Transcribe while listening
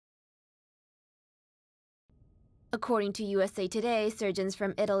According to USA Today, surgeons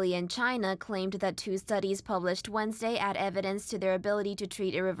from Italy and China claimed that two studies published Wednesday add evidence to their ability to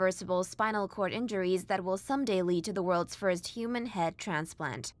treat irreversible spinal cord injuries that will someday lead to the world's first human head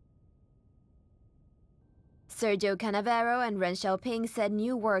transplant. Sergio Canavero and Xiaoping said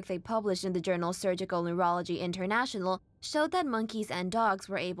new work they published in the journal Surgical Neurology International showed that monkeys and dogs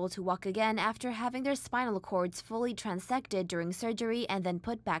were able to walk again after having their spinal cords fully transected during surgery and then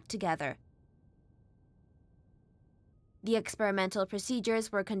put back together. The experimental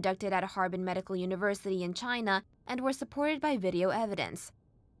procedures were conducted at Harbin Medical University in China and were supported by video evidence.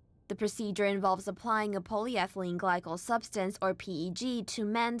 The procedure involves applying a polyethylene glycol substance, or PEG, to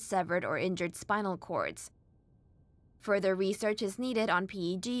mend severed or injured spinal cords. Further research is needed on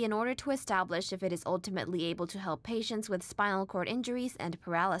PEG in order to establish if it is ultimately able to help patients with spinal cord injuries and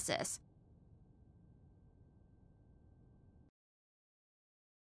paralysis.